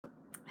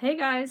Hey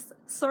guys,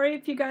 sorry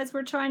if you guys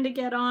were trying to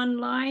get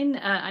online.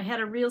 I had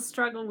a real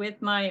struggle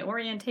with my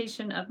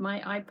orientation of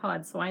my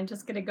iPod, so I'm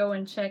just going to go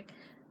and check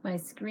my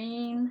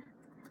screen.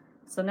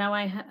 So now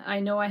I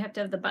know I have to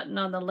have the button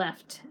on the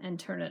left and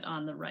turn it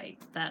on the right.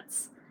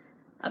 That's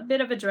a bit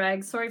of a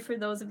drag. Sorry for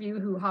those of you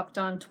who hopped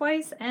on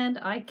twice and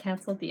I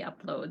canceled the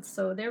upload.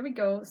 So there we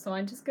go. So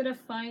I'm just going to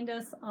find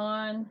us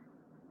on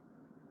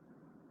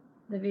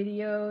the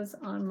videos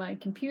on my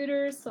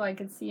computer so I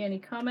can see any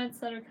comments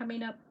that are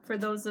coming up. For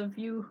those of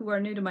you who are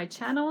new to my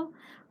channel,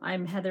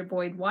 I'm Heather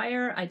Boyd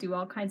Wire. I do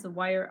all kinds of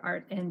wire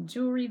art and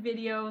jewelry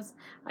videos.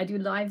 I do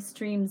live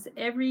streams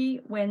every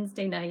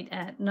Wednesday night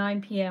at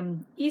 9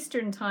 p.m.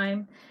 Eastern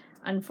Time.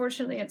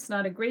 Unfortunately, it's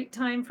not a great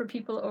time for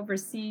people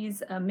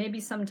overseas.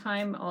 Maybe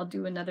sometime I'll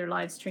do another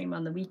live stream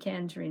on the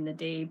weekend during the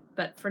day,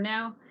 but for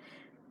now,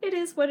 it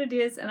is what it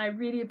is, and I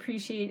really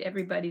appreciate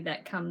everybody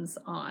that comes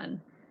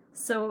on.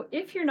 So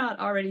if you're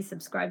not already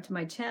subscribed to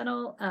my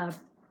channel,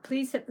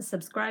 please hit the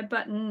subscribe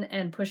button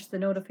and push the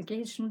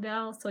notification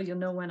bell so you'll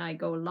know when I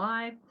go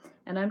live.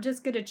 And I'm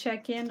just going to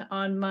check in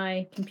on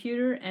my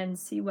computer and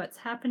see what's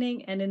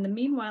happening. And in the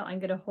meanwhile, I'm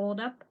going to hold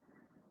up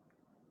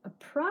a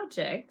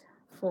project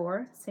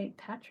for St.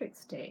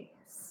 Patrick's Day.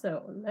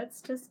 So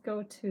let's just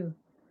go to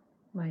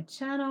my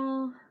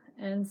channel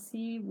and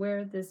see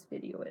where this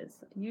video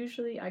is.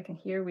 Usually I can,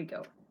 here we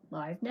go,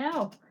 live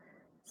now.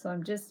 So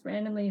I'm just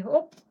randomly,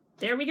 oh,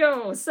 there we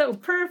go. So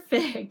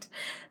perfect.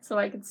 So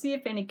I can see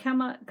if any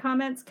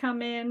comments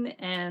come in,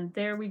 and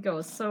there we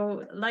go.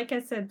 So like I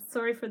said,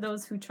 sorry for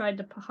those who tried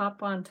to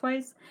hop on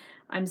twice.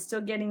 I'm still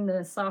getting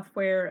the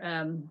software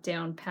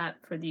down pat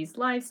for these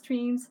live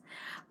streams.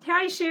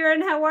 Hi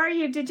Sharon, how are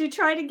you? Did you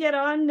try to get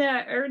on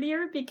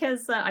earlier?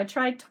 Because I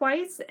tried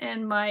twice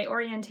and my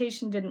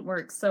orientation didn't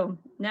work. So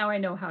now I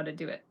know how to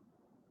do it.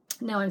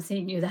 Now I'm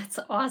seeing you. That's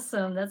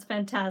awesome. That's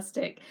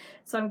fantastic.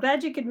 So I'm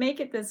glad you could make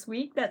it this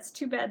week. That's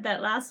too bad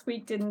that last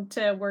week didn't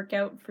work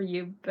out for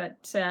you,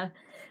 but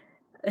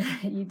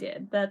you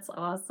did. That's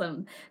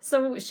awesome.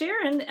 So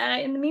Sharon,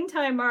 in the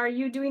meantime, are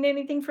you doing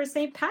anything for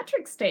St.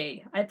 Patrick's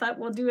Day? I thought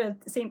we'll do a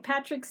St.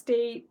 Patrick's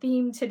Day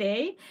theme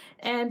today.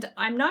 And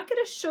I'm not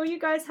going to show you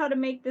guys how to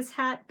make this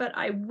hat, but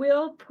I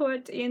will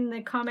put in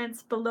the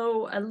comments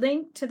below a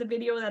link to the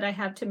video that I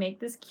have to make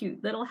this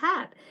cute little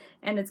hat.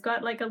 And it's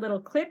got like a little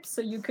clip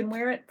so you can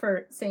wear it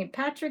for St.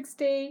 Patrick's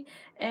Day.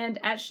 And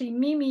actually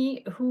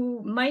Mimi,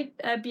 who might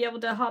be able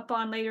to hop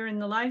on later in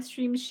the live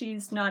stream,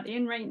 she's not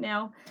in right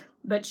now,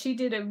 but she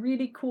did a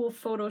really cool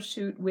photo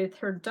shoot with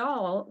her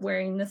doll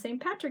wearing the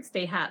St. Patrick's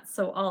Day hat.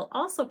 So I'll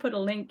also put a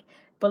link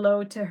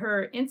below to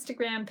her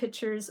Instagram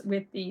pictures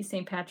with the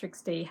St.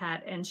 Patrick's Day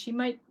hat, and she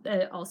might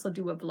also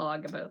do a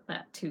vlog about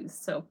that too.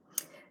 So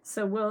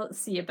we'll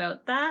see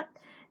about that.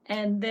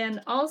 And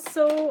then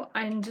also,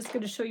 I'm just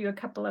going to show you a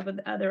couple of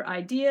other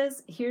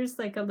ideas. Here's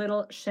like a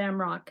little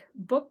Shamrock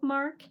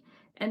bookmark.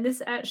 And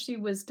this actually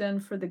was done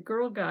for the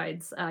Girl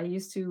Guides. I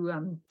used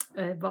to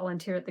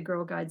volunteer at the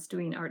Girl Guides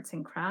doing arts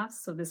and crafts.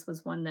 So this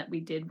was one that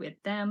we did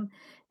with them.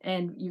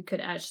 And you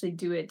could actually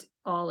do it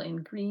all in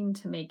green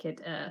to make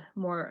it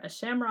more a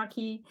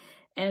shamrocky.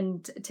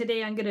 And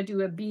today I'm going to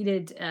do a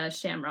beaded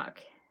shamrock.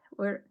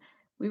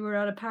 We were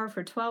out of power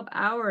for 12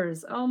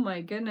 hours. Oh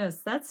my goodness,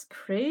 that's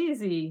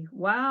crazy.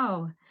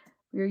 Wow.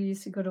 We were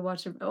used to go to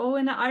watch oh,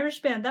 and an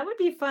Irish band. That would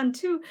be fun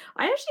too.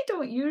 I actually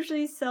don't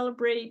usually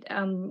celebrate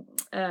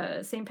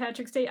St.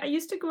 Patrick's Day. I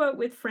used to go out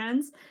with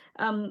friends.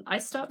 I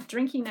stopped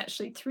drinking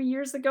actually 3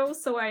 years ago,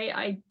 so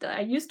I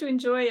used to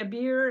enjoy a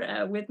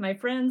beer with my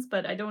friends,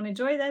 but I don't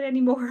enjoy that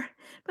anymore.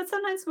 But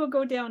sometimes we'll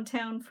go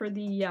downtown for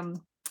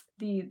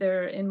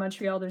there in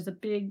Montreal, there's a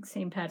big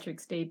St.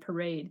 Patrick's Day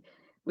parade,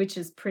 which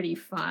is pretty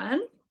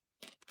fun.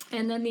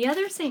 And then the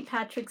other St.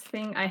 Patrick's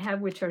thing I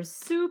have, which are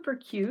super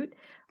cute,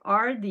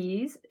 are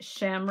these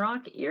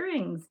Shamrock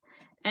earrings.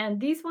 And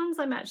these ones,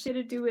 I'm actually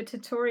going to do a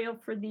tutorial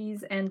for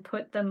these and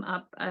put them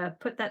up,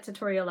 put that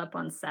tutorial up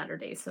on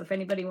Saturday. So if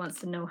anybody wants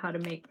to know how to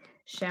make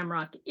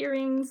Shamrock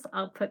earrings,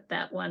 I'll put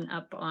that one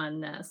up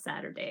on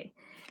Saturday.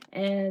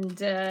 And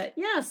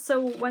yeah,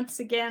 so once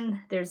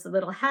again, there's a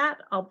little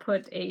hat. I'll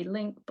put a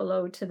link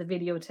below to the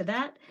video to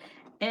that.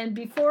 And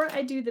before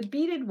I do the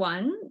beaded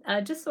one,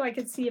 just so I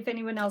can see if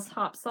anyone else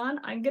hops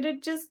on, I'm going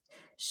to just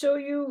show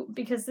you,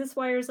 because this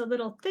wire is a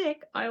little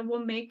thick, I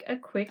will make a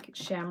quick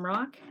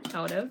shamrock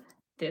out of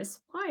this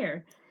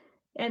wire.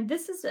 And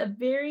this is a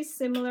very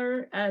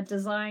similar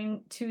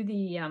design to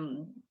the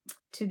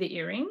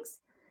earrings.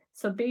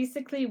 So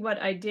basically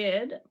what I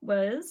did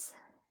was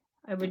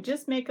I would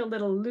just make a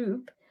little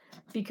loop,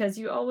 because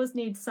you always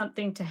need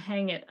something to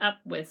hang it up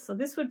with. So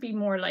this would be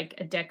more like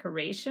a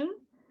decoration,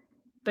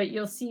 but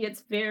you'll see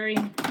it's very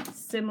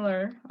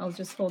similar. I'll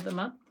just hold them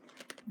up.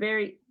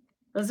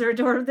 Those are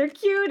adorable. They're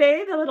cute,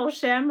 eh? The little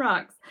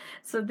shamrocks.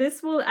 So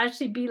this will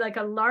actually be like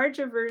a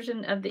larger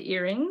version of the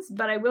earrings,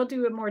 but I will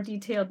do a more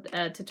detailed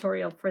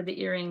tutorial for the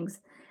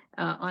earrings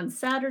on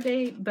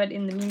Saturday. But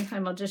in the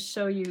meantime, I'll just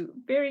show you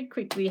very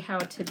quickly how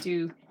to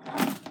do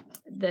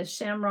the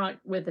Shamrock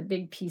with a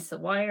big piece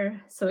of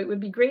wire. So it would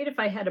be great if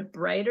I had a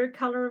brighter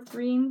color of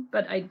green,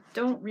 but I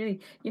don't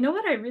really, you know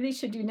what I really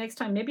should do next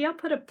time? Maybe I'll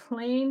put a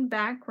plain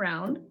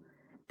background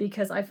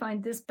because I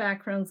find this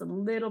background's a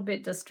little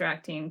bit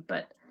distracting,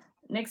 but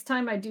next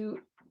time I do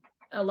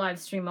a live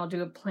stream, I'll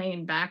do a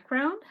plain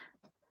background.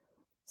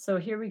 So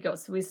here we go.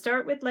 So we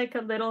start with like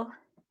a little,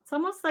 it's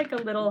almost like a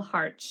little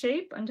heart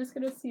shape. I'm just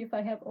gonna see if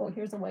I have, oh,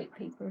 here's a white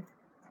paper.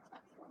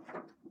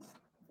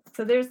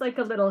 So there's like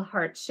a little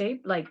heart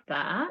shape like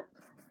that.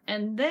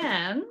 And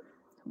then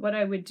what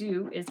I would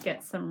do is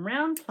get some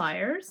round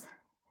pliers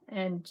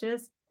and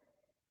just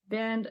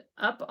bend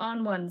up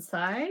on one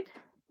side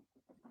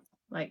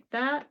like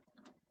that.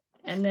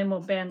 And then we'll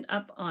bend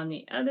up on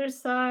the other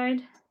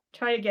side.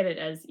 Try to get it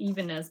as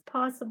even as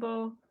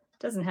possible.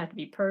 Doesn't have to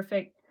be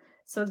perfect.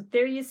 So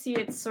there you see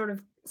it's sort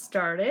of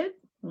started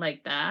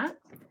like that.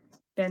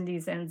 Bend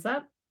these ends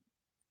up.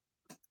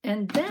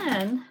 And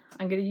then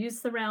I'm going to use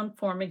the round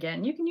form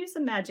again. You can use a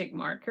magic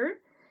marker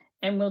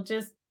and we'll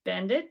just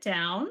bend it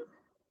down.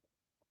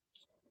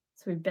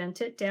 So we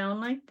bent it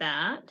down like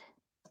that.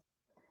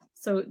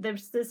 So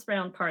there's this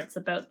round part's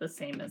about the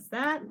same as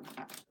that.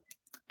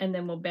 And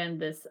then we'll bend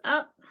this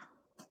up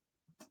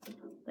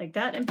like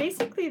that. And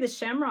basically the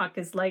Shamrock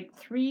is like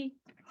 3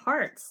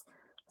 hearts.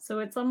 So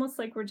it's almost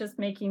like we're just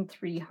making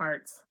 3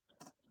 hearts,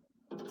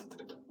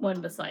 one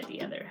beside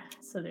the other.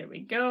 So there we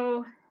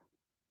go.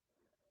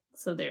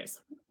 So there's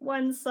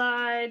one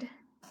side.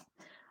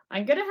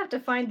 I'm gonna have to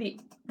find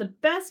the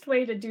best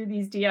way to do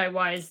these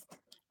DIYs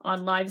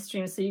on live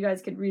stream so you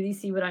guys could really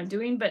see what I'm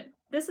doing. But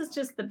this is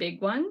just the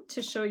big one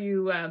to show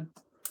you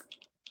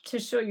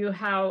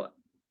how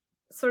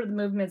sort of the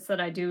movements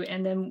that I do.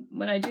 And then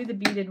when I do the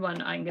beaded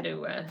one, I'm going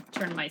to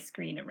turn my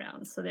screen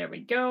around. So there we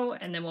go.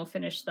 And then we'll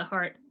finish the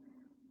heart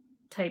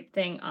type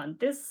thing on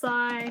this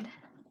side.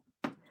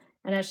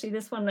 And actually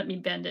this one, let me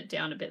bend it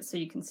down a bit so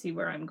you can see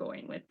where I'm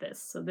going with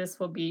this. So this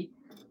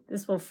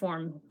will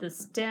form the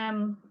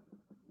stem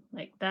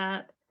like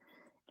that.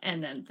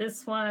 And then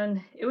this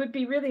one, it would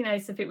be really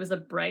nice if it was a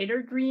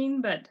brighter green,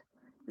 but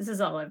this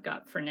is all I've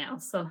got for now.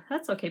 So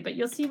that's okay. But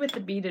you'll see with the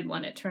beaded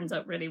one, it turns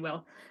out really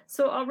well.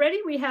 So already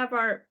we have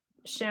our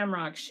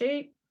Shamrock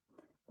shape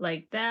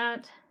like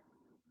that.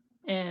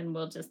 And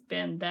we'll just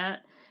bend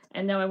that.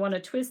 And now I want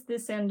to twist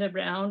this end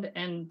around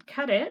and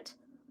cut it.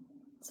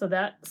 So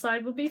that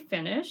side will be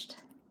finished.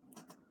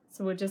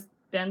 So we'll just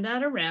bend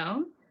that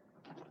around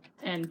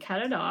and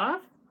cut it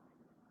off.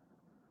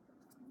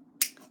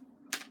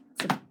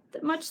 It's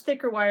a much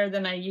thicker wire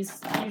than I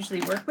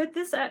usually work with.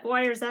 This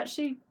wire is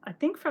actually, I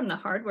think, from the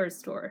hardware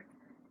store.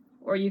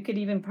 Or you could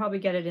even probably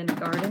get it in a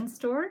garden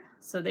store.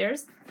 So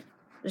there's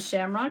the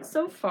Shamrock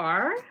so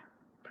far.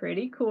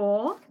 Pretty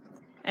cool.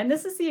 And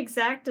this is the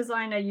exact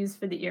design I use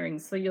for the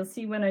earrings. So you'll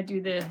see when I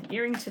do the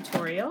earring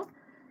tutorial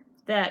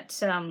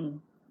that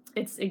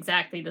it's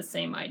exactly the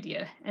same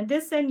idea. And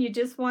this end, you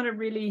just want to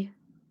really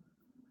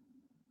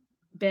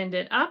bend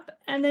it up,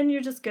 and then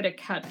you're just going to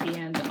cut the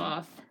end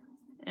off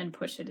and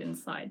push it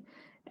inside.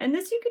 And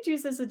this you could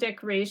use as a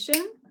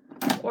decoration,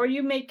 or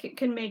you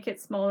can make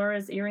it smaller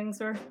as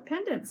earrings or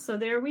pendants. So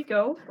there we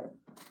go.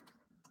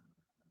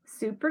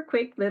 Super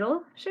quick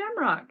little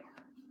Shamrock.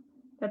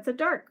 That's a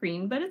dark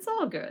green, but it's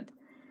all good.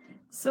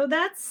 So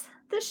that's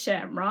the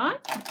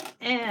Shamrock.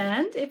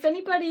 And if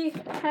anybody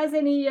has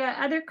any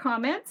other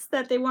comments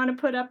that they want to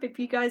put up, if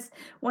you guys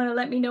want to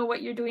let me know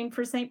what you're doing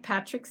for St.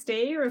 Patrick's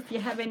Day, or if you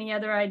have any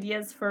other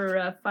ideas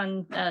for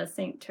fun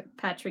St.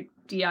 Patrick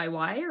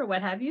DIY or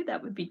what have you,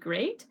 that would be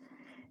great.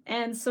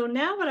 And so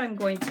now what I'm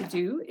going to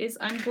do is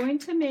I'm going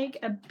to make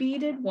a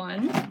beaded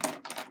one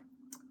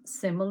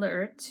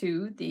similar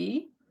to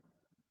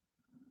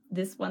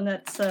this one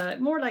that's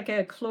more like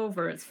a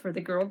clover. It's for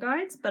the Girl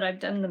Guides, but I've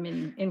done them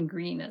in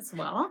green as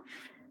well.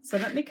 So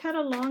let me cut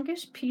a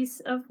longish piece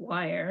of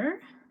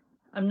wire.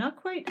 I'm not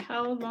quite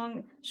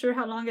sure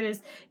how long it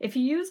is. If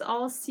you use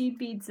all seed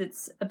beads,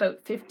 it's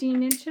about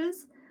 15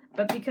 inches.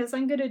 But because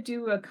I'm going to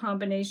do a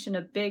combination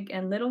of big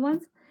and little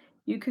ones,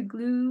 you could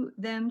glue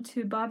them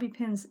to bobby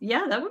pins.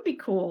 Yeah, that would be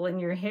cool in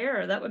your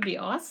hair. That would be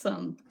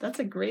awesome. That's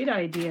a great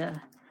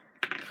idea.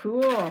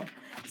 Cool.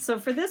 So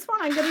for this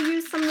one, I'm going to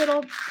use some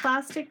little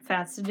plastic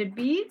faceted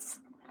beads.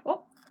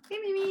 Oh, hey,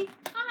 Mimi.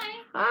 Hi.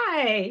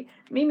 Hi.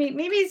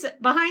 Mimi's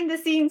behind the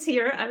scenes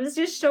here. I was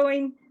just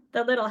showing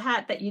the little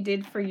hat that you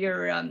did for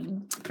your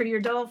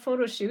doll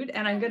photo shoot,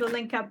 and I'm going to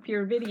link up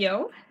your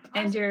video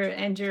and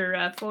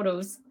your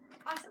photos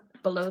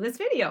below this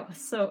video.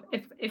 So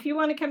if you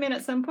want to come in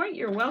at some point,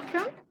 you're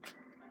welcome.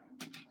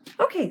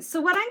 Okay,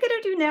 so what I'm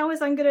going to do now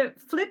is I'm going to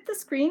flip the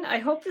screen. I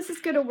hope this is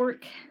going to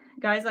work.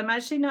 Guys, I'm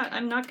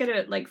not going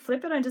to like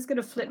flip it. I'm just going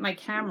to flip my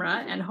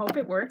camera and hope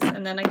it works.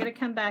 And then I'm going to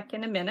come back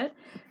in a minute.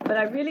 But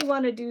I really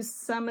want to do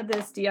some of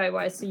this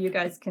DIY so you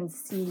guys can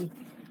see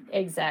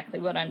exactly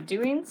what I'm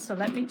doing. So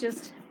let me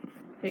just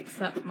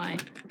fix up my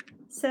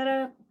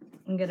setup.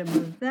 I'm going to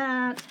move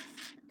that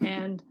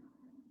and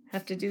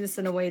have to do this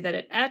in a way that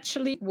it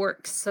actually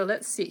works. So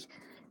let's see.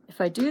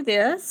 If I do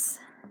this,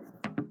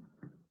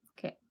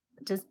 okay,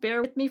 just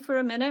bear with me for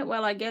a minute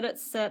while I get it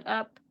set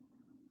up.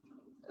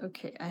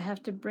 Okay, I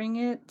have to bring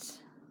it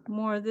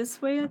more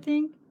this way, I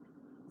think.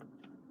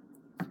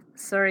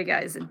 Sorry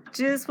guys, it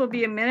just will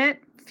be a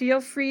minute. Feel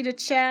free to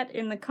chat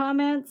in the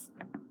comments.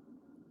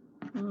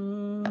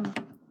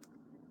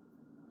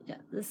 Yeah,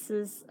 this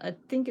is, I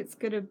think it's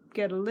gonna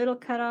get a little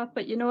cut off,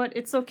 but you know what?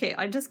 It's okay.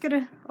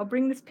 I'll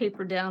bring this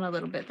paper down a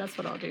little bit. That's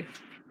what I'll do.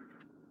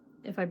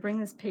 If I bring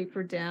this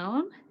paper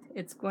down,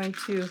 it's going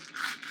to,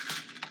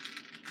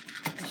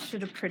 I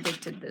should have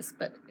predicted this,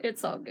 but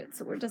it's all good.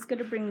 So we're just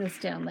gonna bring this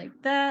down like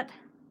that.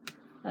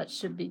 That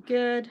should be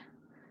good.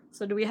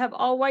 So do we have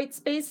all white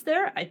space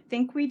there? I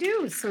think we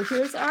do. So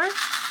here's our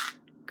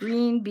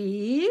green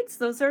beads.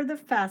 Those are the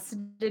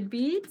faceted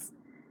beads.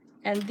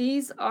 And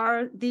these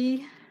are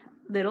the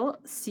little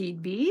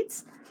seed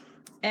beads.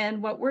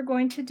 And what we're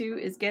going to do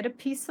is get a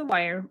piece of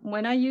wire.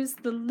 When I use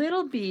the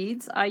little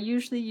beads, I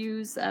usually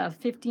use a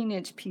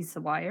 15-inch piece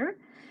of wire.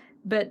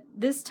 But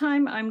this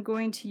time I'm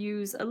going to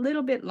use a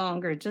little bit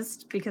longer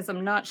just because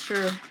I'm not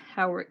sure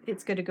how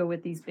it's going to go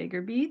with these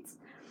bigger beads.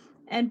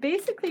 And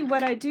basically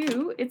what I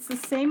do, it's the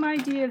same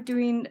idea of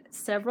doing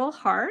several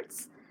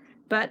hearts,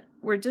 but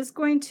we're just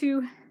going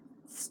to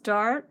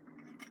start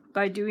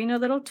by doing a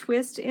little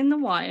twist in the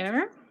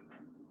wire.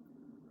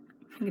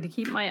 I'm going to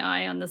keep my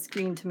eye on the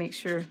screen to make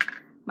sure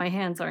my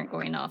hands aren't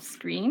going off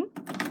screen.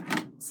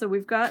 So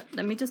we've got,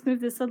 let me just move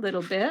this a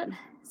little bit.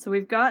 So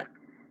we've got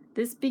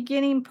this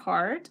beginning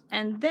part,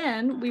 and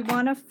then we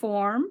want to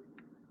form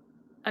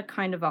a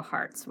kind of a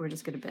heart. So we're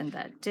just going to bend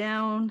that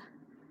down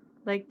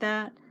like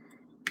that.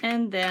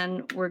 And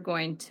then we're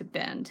going to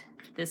bend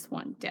this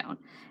one down.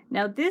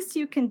 Now this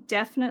you can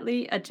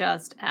definitely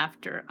adjust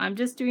after. I'm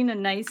just doing a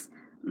nice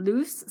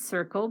loose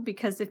circle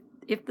because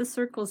if the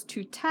circle's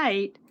too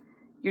tight,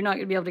 you're not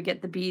going to be able to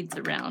get the beads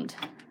around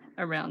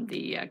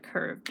the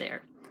curve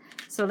there.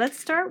 So let's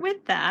start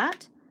with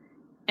that.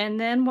 And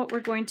then what we're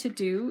going to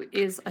do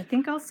is, I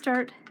think I'll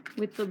start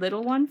with the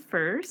little one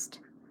first,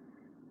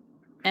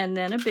 and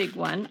then a big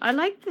one. I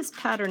like this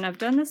pattern. I've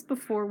done this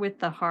before with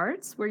the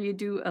hearts, where you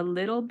do a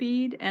little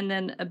bead and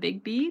then a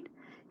big bead.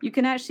 You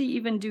can actually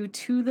even do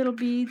two little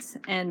beads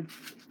and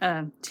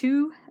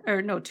two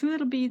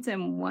little beads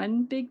and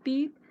one big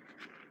bead.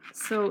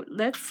 So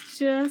let's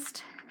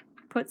just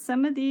put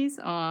some of these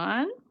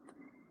on.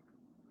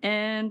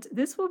 And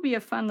this will be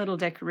a fun little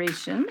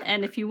decoration.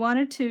 And if you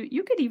wanted to,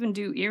 you could even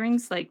do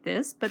earrings like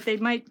this, but they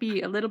might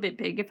be a little bit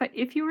big.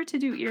 If you were to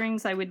do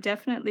earrings, I would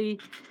definitely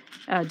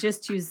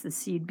just use the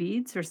seed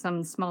beads or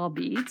some small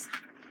beads.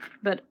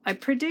 But I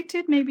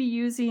predicted maybe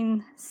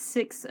using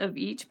 6 of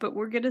each, but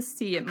we're going to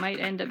see. It might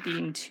end up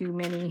being too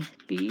many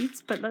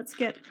beads, but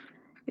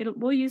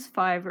we'll use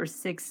 5 or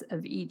 6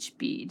 of each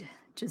bead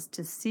just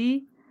to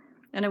see.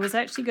 And I was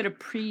actually going to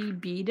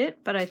pre-bead it,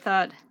 but I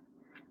thought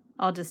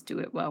I'll just do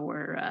it while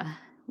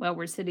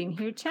we're sitting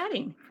here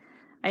chatting.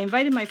 I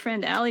invited my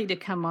friend Allie to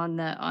come on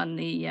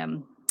the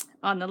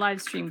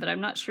live stream, but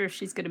I'm not sure if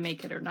she's going to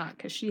make it or not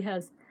because she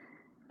has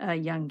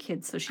young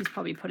kids, so she's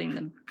probably putting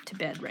them to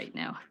bed right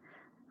now.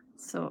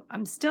 So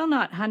I'm still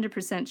not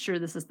 100% sure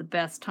this is the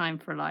best time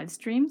for live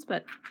streams,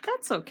 but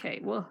that's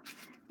okay.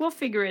 We'll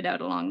figure it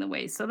out along the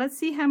way. So let's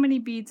see how many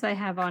beads I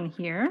have on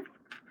here.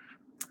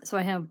 So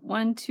I have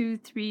 1, 2,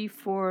 3,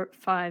 4,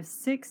 5,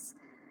 6.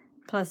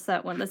 Plus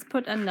that one. Let's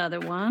put another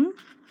one.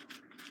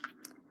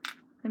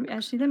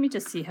 Let me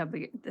just see how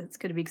big that's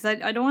going to be, because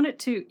I don't want it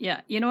to,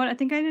 yeah, you know what? I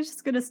think I'm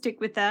just going to stick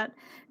with that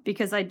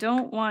because I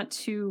don't want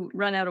to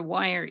run out of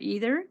wire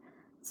either.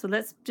 So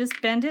let's just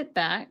bend it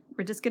back.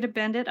 We're just going to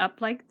bend it up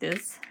like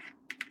this.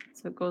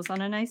 So it goes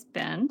on a nice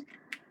bend.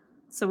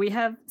 So we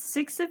have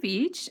 6 of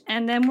each,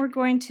 and then we're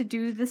going to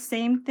do the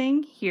same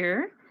thing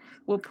here.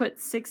 We'll put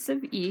 6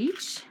 of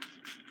each,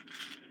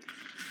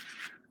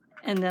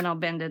 and then I'll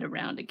bend it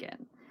around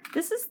again.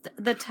 This is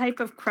the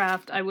type of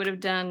craft I would have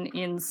done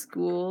in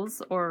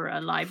schools or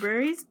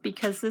libraries,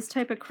 because this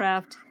type of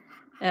craft,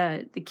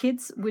 the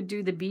kids would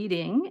do the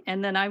beading,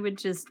 and then I would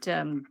just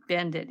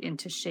bend it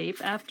into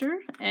shape after.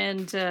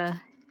 And,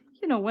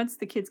 you know, once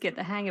the kids get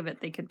the hang of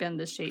it, they could bend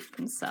the shape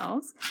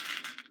themselves.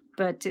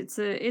 But it's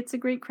a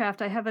great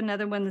craft. I have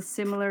another one that's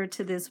similar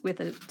to this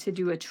to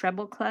do a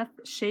treble clef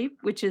shape,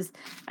 which is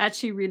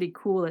actually really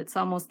cool. It's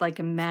almost like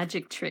a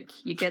magic trick.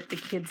 You get the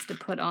kids to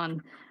put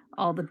on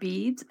all the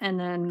beads, and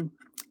then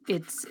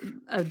it's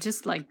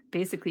just like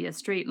basically a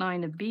straight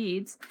line of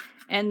beads,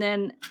 and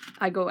then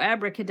I go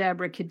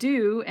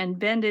abracadabra-cadoo and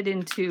bend it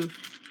into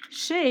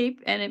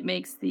shape, and it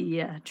makes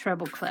the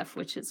treble clef,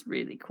 which is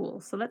really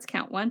cool. So let's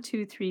count 1,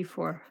 2, 3,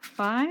 4,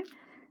 5.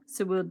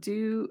 So we'll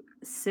do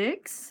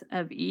 6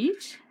 of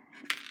each.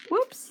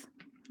 Whoops,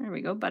 there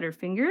we go,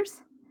 butterfingers.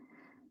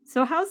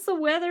 So how's the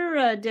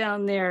weather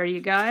down there,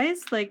 you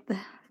guys? Like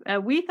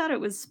we thought it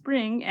was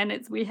spring, and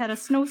we had a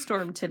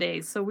snowstorm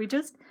today, so we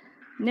just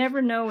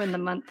never know in the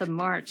month of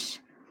March.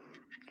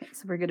 Okay,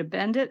 so we're going to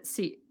bend it.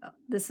 See,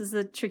 this is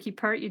the tricky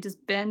part. You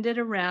just bend it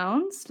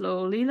around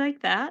slowly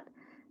like that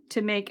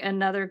to make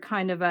another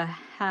kind of a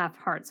half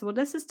heart. So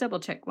let's just double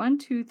check. 1,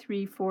 2,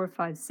 3, 4,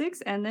 5,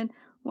 6, and then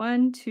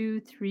 1, 2,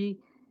 3,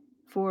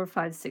 4,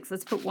 5, 6.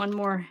 Let's put one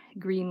more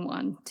green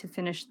one to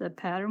finish the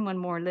pattern, one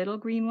more little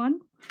green one.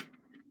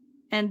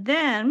 And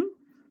then,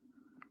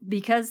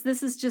 because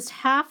this is just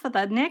half of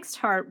the next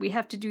heart, we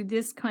have to do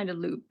this kind of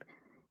loop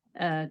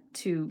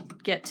to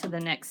get to the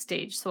next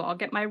stage. So I'll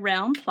get my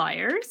round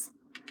pliers,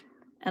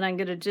 and I'm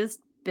going to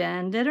just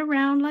bend it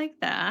around like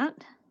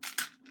that.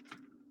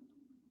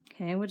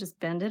 Okay, we'll just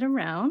bend it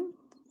around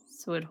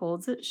so it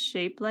holds its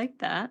shape like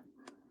that.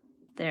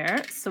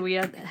 There, so we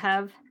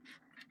have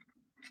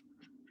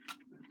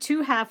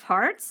 2 half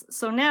hearts.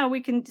 So now we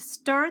can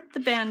start the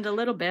bend a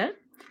little bit,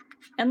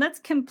 and let's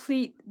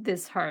complete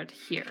this heart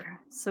here.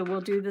 So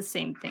we'll do the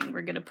same thing.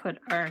 We're going to put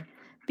our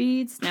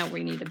beads. Now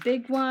we need a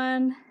big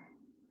one.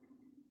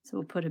 So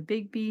we'll put a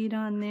big bead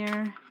on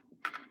there,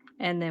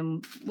 and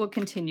then we'll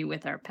continue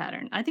with our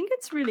pattern. I think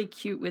it's really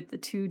cute with the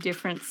 2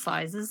 different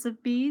sizes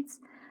of beads.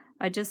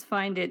 I just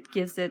find it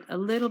gives it a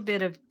little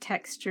bit of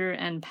texture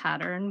and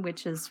pattern,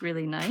 which is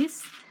really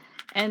nice.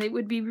 And it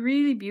would be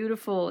really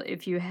beautiful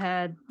if you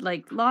had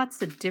like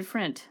lots of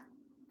different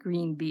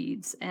green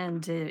beads.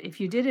 And if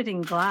you did it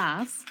in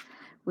glass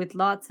with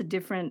lots of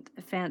different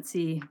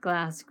fancy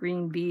glass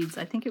green beads,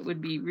 I think it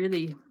would be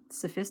really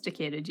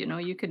sophisticated. You know,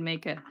 you could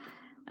make a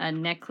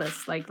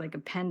necklace like a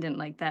pendant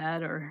like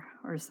that, or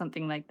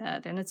something like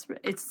that. And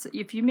it's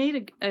if you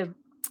made a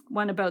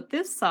one about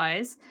this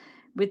size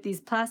with these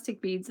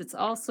plastic beads, it's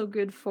also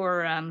good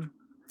for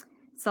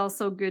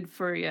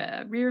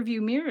rear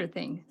view mirror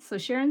thing. So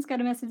Sharon's got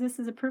a message. This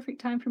is a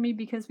perfect time for me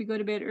because we go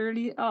to bed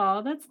early.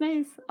 Oh, that's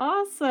nice.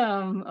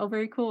 Awesome. Oh,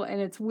 very cool.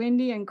 And it's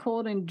windy and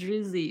cold and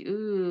drizzly.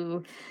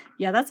 Ooh,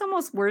 yeah, that's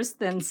almost worse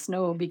than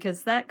snow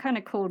because that kind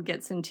of cold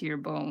gets into your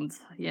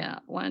bones. Yeah,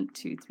 1,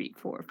 2, 3,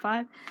 4,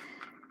 5.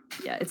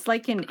 Yeah, it's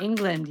like in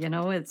England, you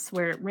know, it's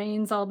where it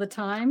rains all the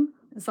time.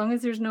 As long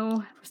as there's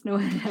no snow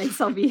and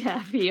ice, I'll be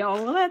happy.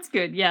 Oh, well, that's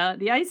good. Yeah,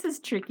 the ice is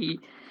tricky.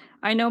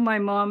 I know my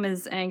mom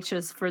is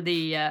anxious for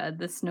the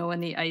snow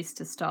and the ice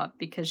to stop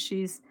because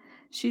she's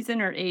in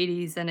her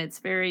 80s and it's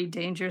very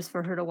dangerous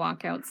for her to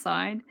walk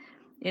outside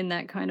in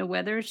that kind of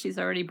weather. She's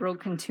already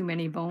broken too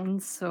many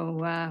bones.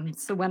 So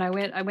so when I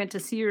went to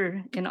see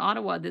her in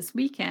Ottawa this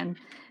weekend,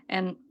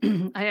 and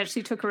I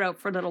actually took her out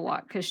for a little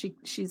walk because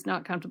she's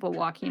not comfortable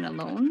walking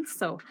alone.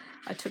 So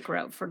I took her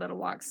out for a little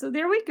walk. So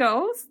there we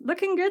go.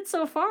 Looking good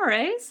so far,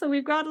 eh? So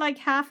we've got like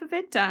half of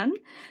it done.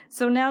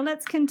 So now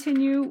let's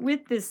continue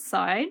with this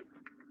side.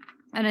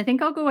 And I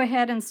think I'll go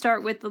ahead and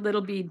start with the little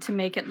bead to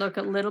make it look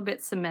a little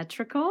bit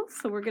symmetrical.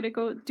 So we're going to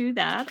go do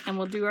that, and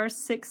we'll do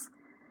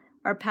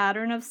our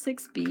pattern of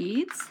 6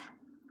 beads.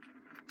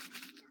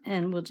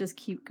 And we'll just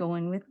keep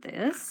going with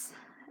this.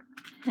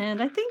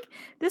 And I think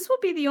this will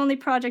be the only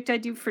project I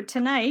do for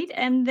tonight.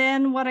 And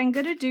then what I'm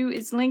going to do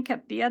is link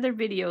up the other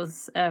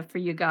videos for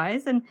you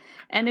guys. And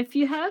if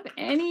you have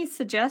any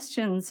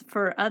suggestions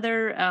for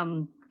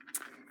other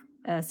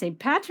St.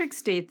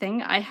 Patrick's Day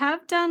thing, I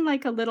have done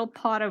like a little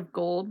pot of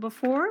gold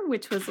before,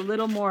 which was a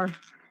little more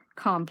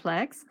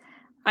complex.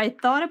 I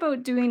thought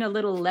about doing a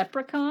little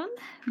leprechaun,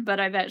 but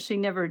I've actually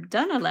never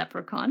done a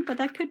leprechaun, but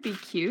that could be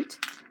cute.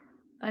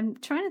 I'm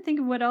trying to think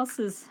of what else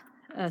is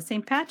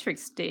St.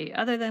 Patrick's Day,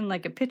 other than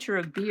like a pitcher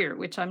of beer,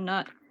 which I'm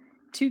not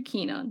too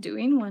keen on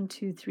doing. 1,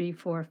 2, 3,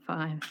 4,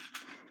 5.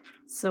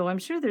 So I'm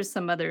sure there's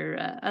some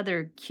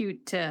other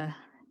cute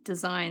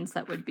designs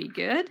that would be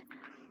good.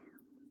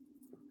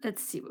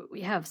 Let's see what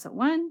we have. So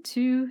 1,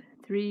 2,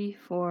 3,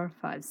 4,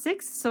 5,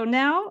 6. So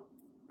now,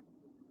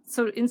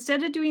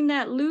 instead of doing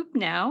that loop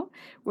now,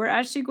 we're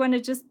actually going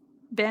to just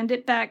bend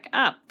it back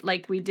up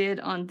like we did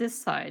on this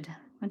side.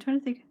 I'm trying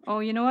to think. Oh,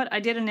 you know what? I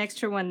did an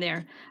extra one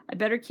there. I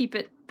better keep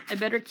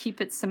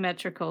it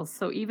symmetrical.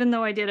 So even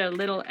though I did a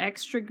little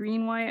extra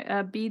green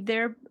bead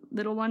there,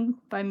 little one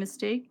by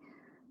mistake,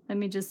 let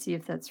me just see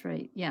if that's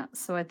right. Yeah,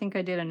 so I think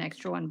I did an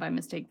extra one by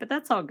mistake, but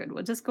that's all good.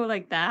 We'll just go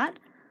like that,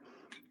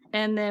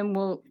 and then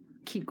we'll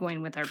keep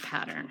going with our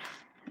pattern.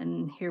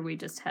 And here we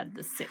just had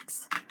the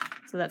 6.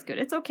 So that's good.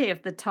 It's okay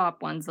if the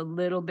top one's a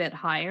little bit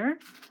higher,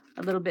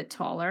 a little bit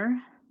taller,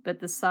 but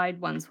the side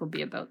ones will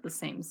be about the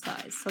same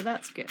size. So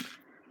that's good.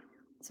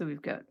 So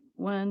we've got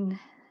 1,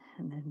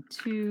 and then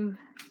 2,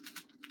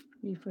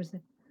 3, 4,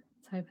 6.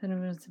 Type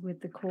with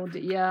the cold.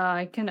 Yeah,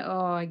 I can.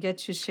 Oh, I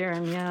get you,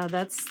 Sharon. Yeah,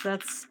 that's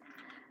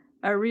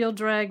a real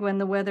drag when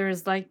the weather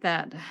is like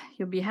that.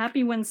 You'll be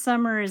happy when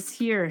summer is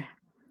here.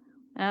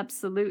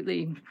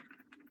 Absolutely.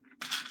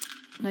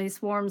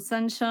 Nice warm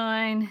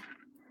sunshine.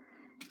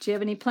 Do you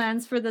have any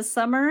plans for the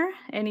summer?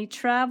 Any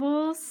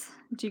travels?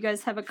 Do you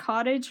guys have a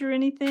cottage or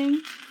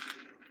anything?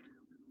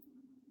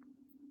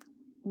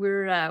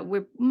 We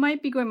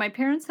might be going. My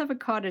parents have a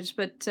cottage,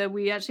 but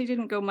we actually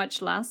didn't go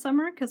much last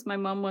summer because my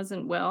mom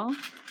wasn't well.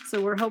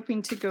 So we're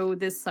hoping to go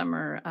this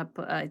summer up.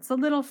 It's a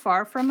little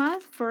far from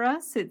us. For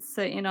us, it's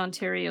in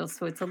Ontario,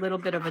 so it's a little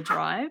bit of a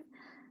drive,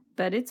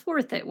 but it's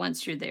worth it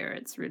once you're there.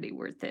 It's really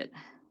worth it.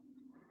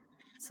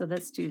 So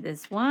let's do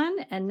this one,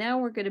 and now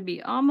we're going to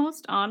be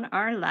almost on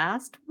our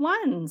last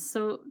one.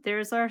 So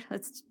there's our.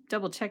 Let's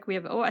double check. We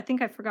have. Oh, I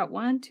think I forgot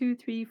 1, 2,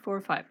 3,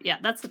 4, 5. Yeah,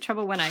 that's the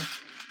trouble when I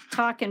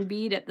talk and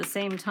bead at the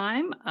same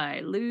time, I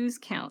lose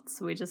count.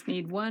 So we just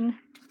need one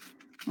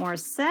more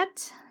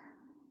set.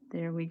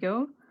 There we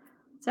go.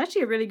 It's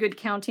actually a really good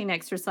counting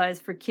exercise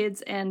for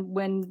kids, and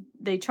when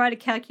they try to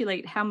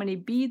calculate how many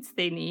beads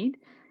they need,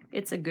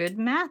 it's a good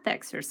math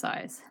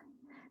exercise.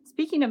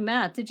 Speaking of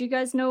math, did you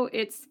guys know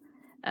it's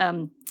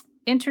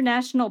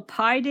International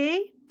Pi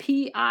Day?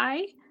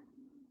 P-I?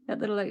 That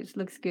little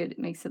looks good. It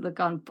makes it look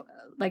on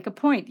like a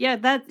point. Yeah,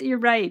 that you're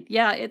right.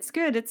 Yeah, it's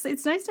good. It's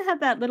nice to have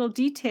that little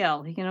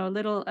detail, you know,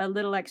 a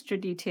little extra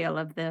detail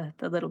of the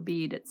little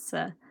bead. It's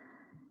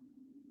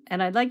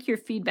and I like your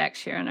feedback,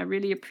 Sharon. I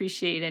really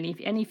appreciate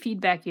any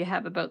feedback you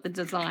have about the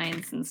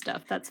designs and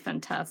stuff. That's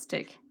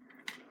fantastic.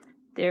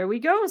 There we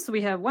go. So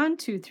we have 1,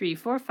 2, 3,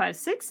 4, 5,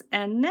 6,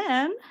 and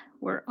then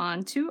we're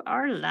on to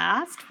our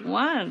last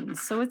one.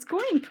 So it's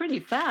going pretty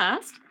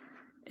fast.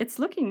 It's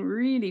looking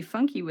really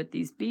funky with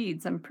these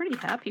beads. I'm pretty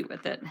happy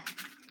with it.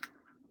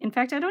 In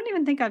fact, I don't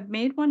even think I've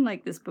made one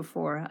like this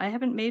before. I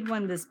haven't made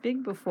one this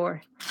big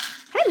before.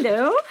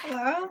 Hello.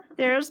 Hello.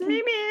 There's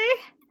Mimi.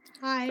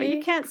 Hi. But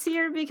you can't see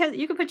her because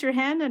you can put your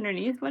hand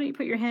underneath. Why don't you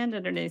put your hand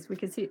underneath? We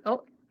can see.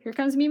 Oh, here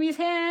comes Mimi's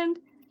hand.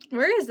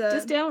 Where is it?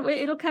 Just down.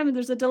 Wait, it'll come.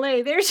 There's a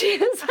delay. There she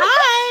is.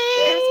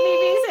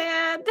 Hi.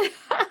 There's Mimi's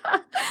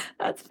hand.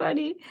 That's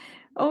funny.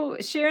 Oh,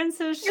 Sharon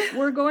says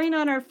we're going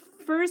on our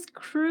first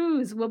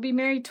cruise. We'll be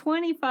married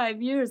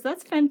 25 years.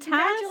 That's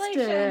fantastic.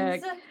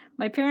 Congratulations.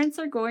 My parents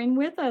are going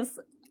with us.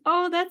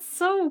 Oh, that's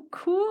so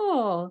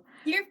cool.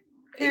 Your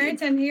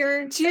parents and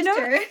your sister. You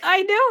know,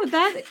 I know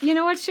that. You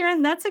know what,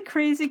 Sharon? That's a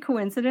crazy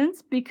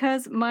coincidence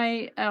because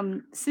my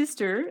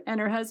sister and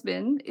her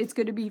husband, it's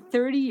going to be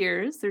 30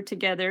 years. They're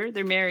together.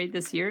 They're married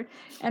this year.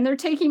 And they're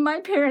taking my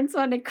parents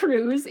on a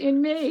cruise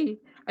in May.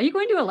 Are you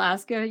going to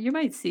Alaska? You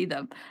might see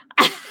them.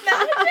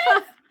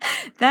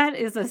 That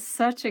is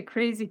such a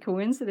crazy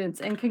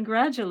coincidence. And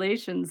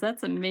congratulations.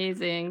 That's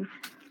amazing.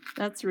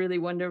 That's really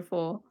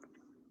wonderful.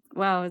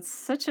 Wow, it's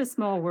such a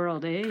small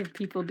world, eh? Of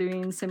people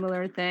doing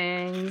similar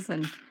things.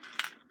 And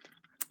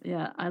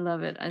yeah, I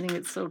love it. I think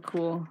it's so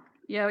cool.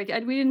 Yeah, we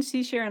didn't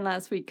see Sharon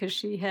last week because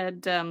she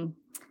had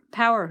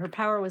power. Her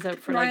power was out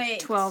for like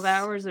 12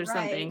 hours or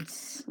something.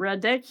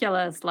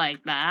 Ridiculous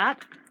like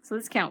that. So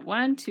let's count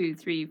 1, 2,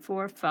 3,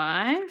 4,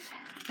 5.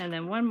 And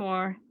then one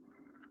more.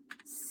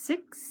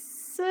 6.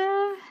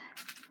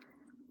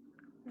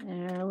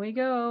 There we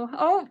go.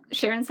 Oh,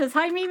 Sharon says,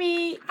 hi,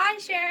 Mimi. Hi,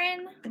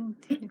 Sharon. 1,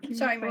 2, 3,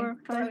 Sorry, 4, my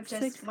 5, throat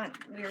 6. just went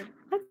weird.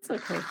 That's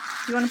okay.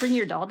 You want to bring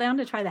your doll down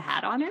to try the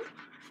hat on her?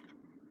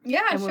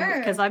 Yeah, sure.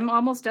 Because I'm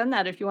almost done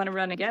that if you want to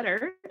run and get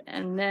her.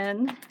 And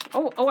then,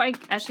 I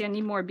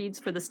need more beads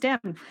for the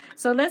stem.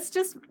 So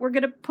we're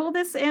going to pull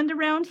this end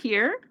around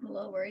here. I'm a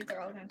little worried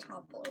they're all going to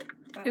topple.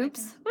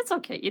 Oops. That's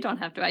okay. You don't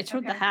have to. I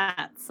showed the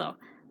hat, so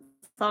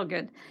it's all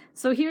good.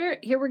 So here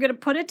we're going to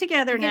put it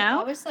together now.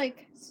 I always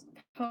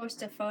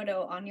post a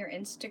photo on your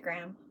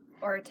Instagram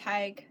or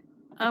tag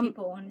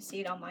people want to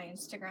see it on my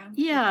Instagram.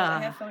 Yeah.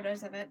 I have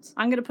photos of it.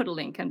 I'm going to put a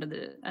link under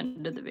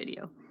the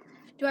video.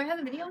 Do I have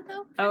a video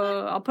though?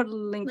 Oh, I'll put a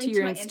link to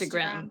your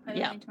Instagram.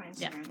 Yeah.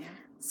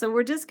 So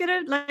we're just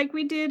going to, like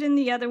we did in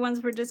the other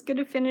ones, we're just going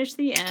to finish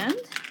the end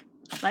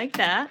like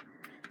that.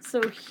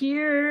 So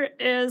here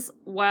is,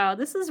 wow,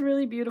 this is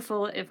really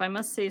beautiful, if I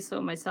must say so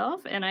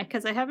myself. And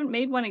because I haven't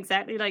made one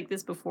exactly like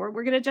this before,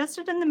 we're going to adjust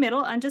it in the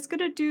middle. I'm just going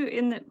to do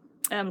in the,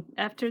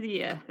 after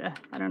the,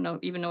 I don't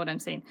even know what I'm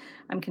saying.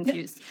 I'm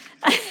confused.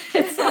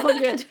 It's all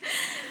good.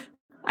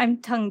 I'm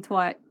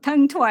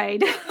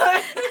tongue-tied.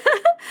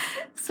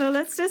 So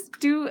let's just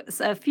do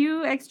a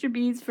few extra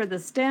beads for the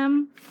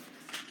stem.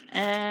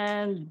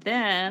 And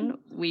then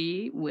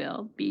we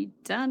will be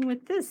done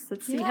with this.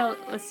 Let's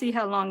see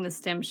how long the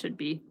stem should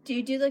be. Do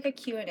you do like a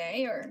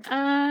Q&A or?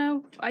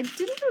 I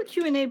didn't do a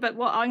Q&A, but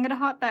I'm gonna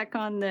hop back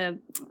on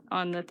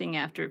the thing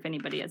after if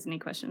anybody has any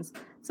questions.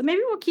 So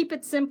maybe we'll keep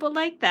it simple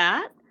like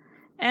that.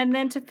 And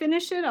then to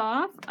finish it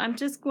off, I'm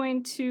just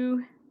going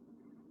to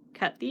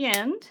cut the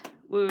end.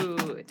 Woo,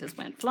 it just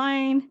went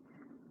flying.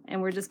 And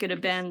we're just going to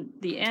bend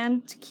the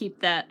end to keep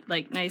that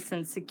like nice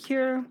and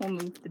secure. We'll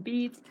move the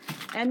beads.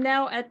 And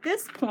now at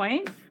this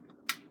point,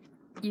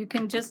 you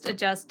can just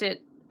adjust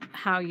it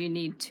how you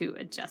need to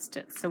adjust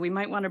it. So we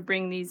might want to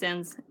bring these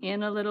ends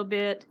in a little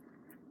bit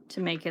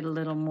to make it a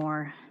little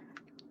more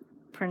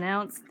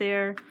pronounced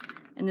there.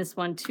 And this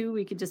one too,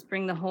 we could just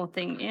bring the whole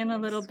thing in a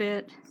little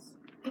bit.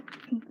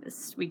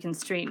 We can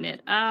straighten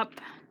it up.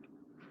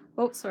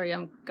 Oh, sorry,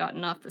 I'm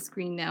gotten off the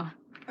screen now.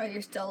 Oh,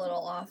 you're still a little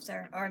off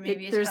there, or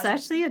maybe it's there's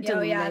actually a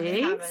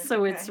delay,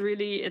 so okay.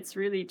 it's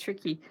really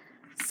tricky.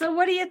 So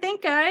what do you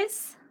think,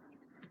 guys?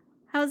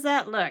 How's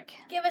that look?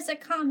 Give us a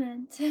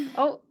comment.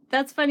 Oh,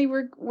 that's funny.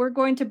 We're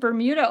going to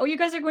Bermuda. Oh, you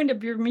guys are going to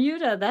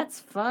Bermuda. That's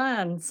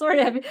fun.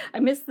 Sorry, I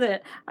missed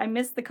the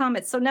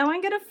comments. So now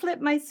I'm gonna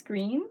flip my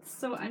screen.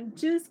 So I'm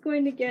just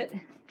going to get.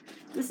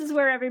 This is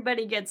where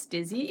everybody gets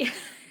dizzy,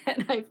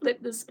 and I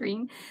flip the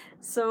screen.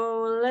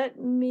 So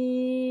let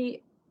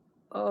me.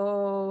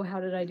 Oh, how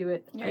did I do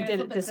it? I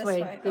did it this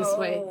way.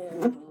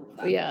 Oh,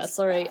 yeah,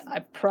 sorry. I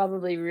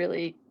probably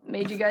really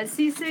Made you guys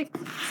seasick.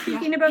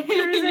 Speaking about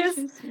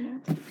cruises,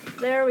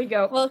 there we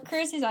go. Well,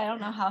 cruises, I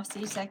don't know how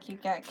seasick you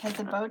get because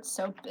the boat's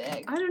so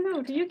big. I don't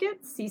know. Do you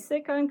get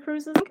seasick on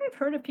cruises? I think I've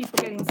heard of people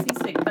getting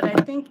seasick, but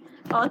I think.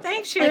 Oh,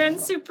 thanks, Sharon.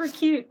 Like, super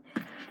cute.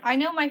 I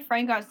know my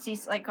friend got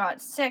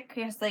sick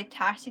because the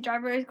taxi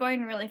driver was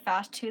going really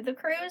fast to the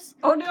cruise.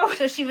 Oh no!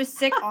 So she was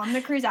sick on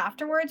the cruise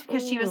afterwards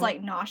because she was Ooh.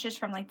 like nauseous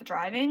from like the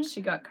driving. She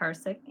got car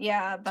sick.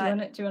 Yeah,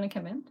 but do you want to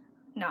come in?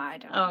 No, I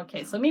don't. Oh,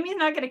 okay, so Mimi's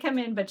not going to come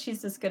in, but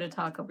she's just going to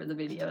talk over the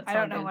video. It's I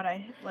don't know what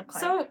I look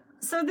like.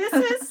 So this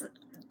is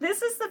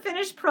this is the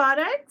finished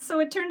product. So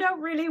it turned out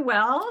really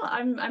well.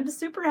 I'm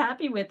super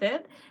happy with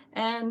it,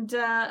 and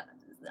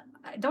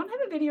I don't have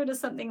a video to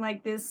something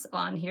like this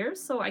on here.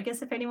 So I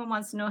guess if anyone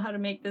wants to know how to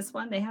make this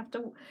one, they have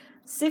to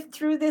sift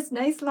through this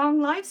nice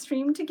long live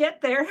stream to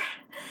get there.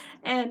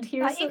 And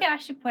here's you can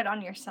actually put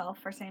on yourself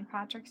for St.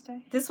 Patrick's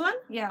Day. This one?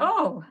 Yeah.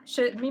 Oh,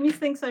 Mimi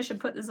thinks I should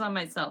put this on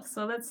myself.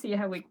 So let's see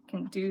how we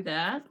can do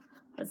that.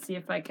 Let's see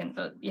if I can.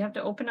 You have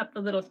to open up the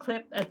little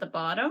clip at the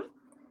bottom,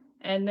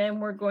 and then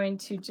we're going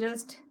to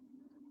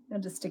I'll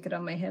just stick it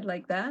on my head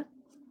like that.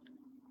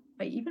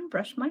 I even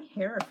brushed my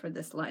hair for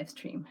this live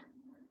stream.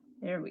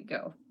 There we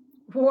go.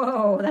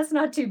 Whoa, that's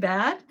not too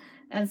bad.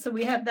 And so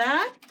we have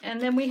that, and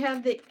then we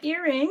have the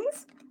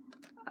earrings.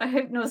 I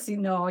hope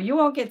no, you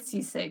won't get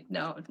seasick.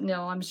 No,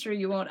 I'm sure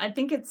you won't. I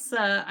think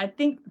I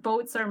think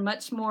boats are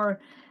much more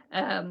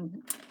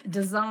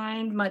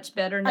designed much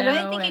better now. I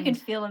don't think you can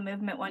feel a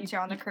movement once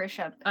you're on the cruise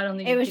ship. I don't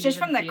think it was just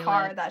from the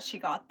car that she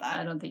got that.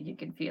 I don't think you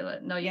can feel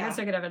it. No, you guys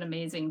are gonna have an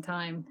amazing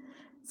time.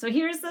 So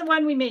here's the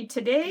one we made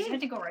today. You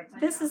had to go right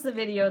side this down. Is the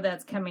video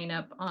that's coming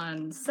up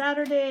on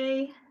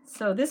Saturday.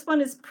 So this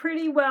one is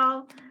pretty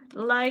well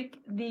like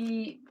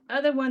the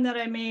other one that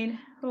I made.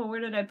 Oh, where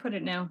did I put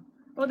it now?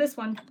 Oh, this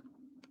one.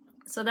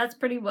 So that's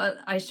pretty well.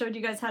 I showed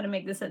you guys how to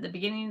make this at the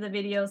beginning of the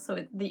video.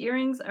 So the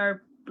earrings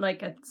are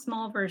like a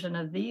small version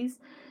of these,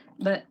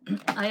 but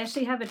I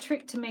actually have a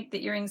trick to make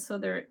the earrings so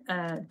they're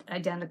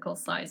identical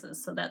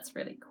sizes. So that's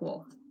really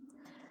cool.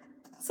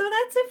 So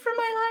that's it for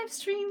my live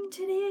stream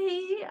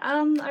today.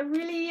 I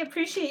really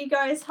appreciate you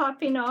guys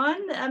hopping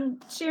on.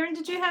 Sharon,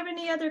 did you have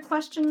any other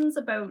questions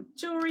about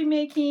jewelry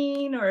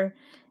making or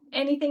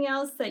anything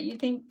else that you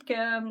think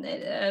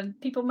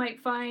people might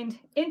find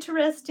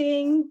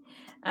interesting?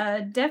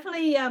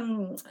 Definitely,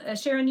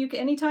 Sharon,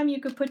 anytime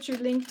you could put your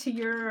link to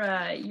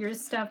your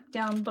stuff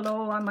down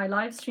below on my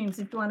live streams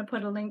if you want to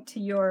put a link to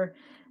your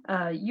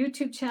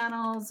YouTube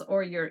channels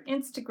or your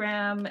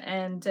Instagram.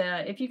 And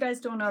if you guys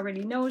don't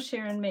already know,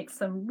 Sharon makes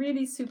some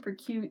really super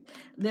cute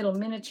little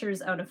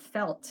miniatures out of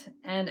felt.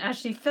 And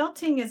actually,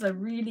 felting is a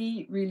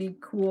really, really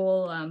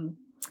cool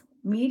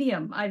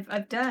medium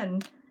I've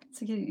done.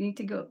 So you need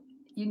to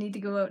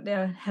go out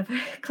there and have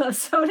a club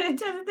soda.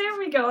 There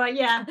we go.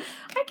 Yeah,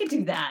 I could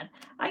do that.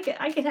 I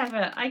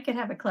could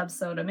have a club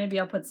soda. Maybe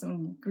I'll put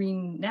some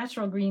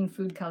natural green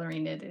food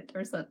coloring in it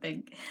or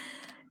something.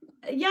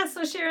 Yeah,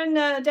 so Sharon,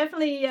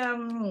 definitely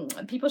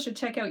people should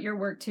check out your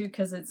work too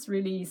because it's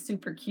really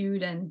super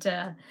cute. And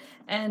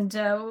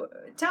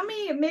tell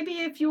me maybe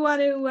if you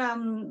want to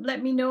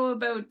let me know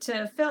about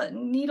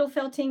needle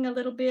felting a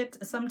little bit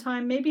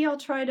sometime. Maybe I'll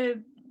try to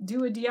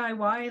do a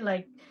DIY,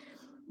 like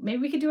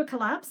maybe we could do a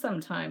collab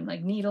sometime,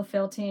 like needle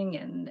felting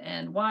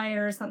and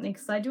wire or something,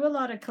 because I do a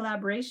lot of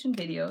collaboration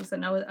videos,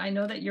 and I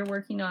know that you're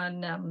working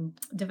on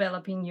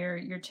developing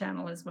your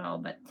channel as well,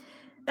 but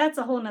that's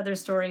a whole nother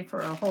story for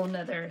a whole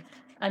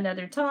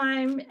another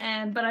time.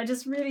 But I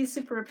just really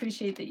super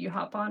appreciate that you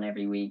hop on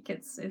every week.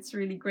 It's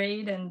really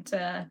great, and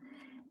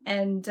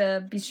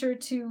be sure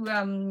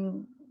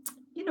to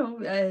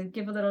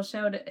give a little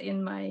shout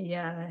in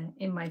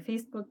my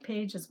Facebook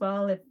page as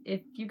well.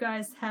 If you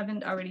guys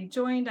haven't already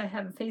joined, I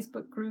have a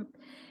Facebook group,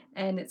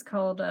 and it's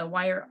called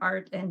Wire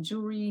Art and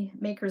Jewelry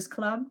Makers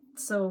Club.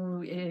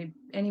 So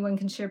anyone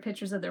can share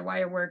pictures of their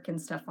wire work and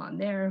stuff on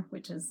there,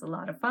 which is a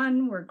lot of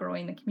fun. We're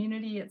growing the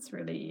community. It's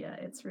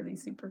really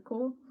super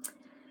cool.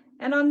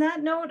 And on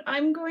that note,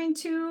 I'm going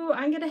to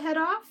head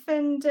off,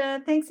 and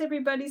thanks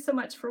everybody so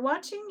much for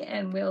watching,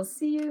 and we'll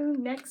see you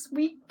next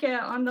week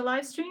on the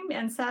live stream.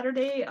 And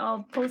Saturday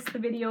I'll post the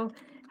video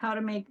how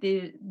to make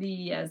the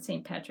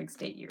St. Patrick's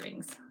Day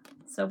earrings.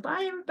 So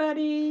bye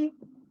everybody.